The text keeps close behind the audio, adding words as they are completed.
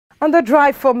On the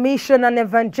drive for mission and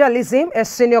evangelism, a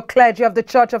senior clergy of the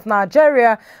Church of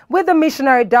Nigeria with the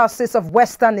Missionary Diocese of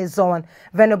Western Izon,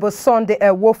 Venerable Sunday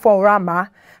Ewhoforama,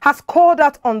 has called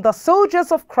out on the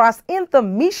soldiers of Christ in the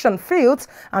mission fields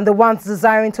and the ones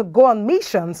desiring to go on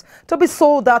missions to be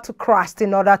sold out to Christ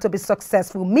in order to be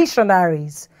successful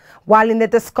missionaries. While in a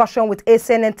discussion with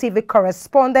ACNNTV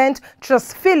correspondent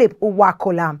Trust Philip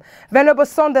Uwakolam, Venerable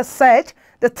Sunday said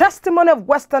the testimony of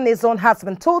Western Izon has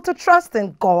been told to trust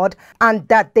in God and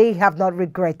that they have not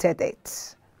regretted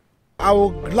it. I will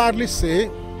gladly say,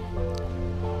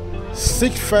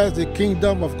 seek first the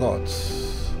kingdom of God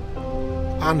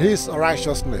and his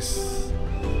righteousness,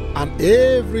 and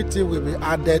everything will be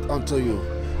added unto you.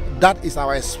 That is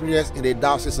our experience in the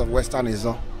Diocese of Western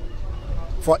Izon.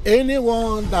 For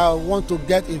anyone that wants to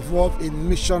get involved in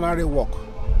missionary work,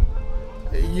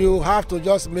 you have to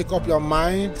just make up your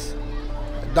mind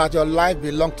that your life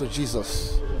belongs to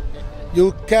Jesus.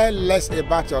 You care less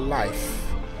about your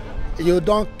life. You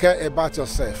don't care about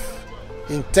yourself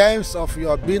in terms of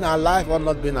your being alive or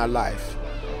not being alive.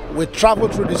 We travel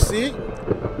through the sea,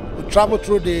 we travel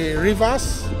through the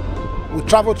rivers, we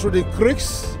travel through the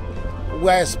creeks, we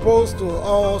are exposed to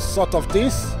all sorts of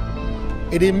things.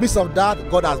 In the midst of that,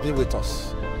 God has been with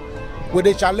us. With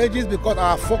the challenges, because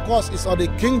our focus is on the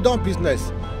kingdom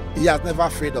business, he has never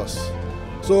failed us.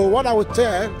 So what I would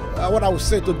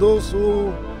say to those who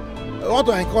want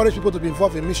to encourage people to be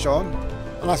involved in mission,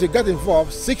 and as you get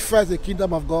involved, seek first the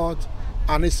kingdom of God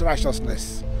and his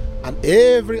righteousness, and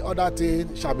every other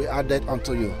thing shall be added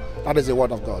unto you. That is the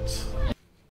word of God.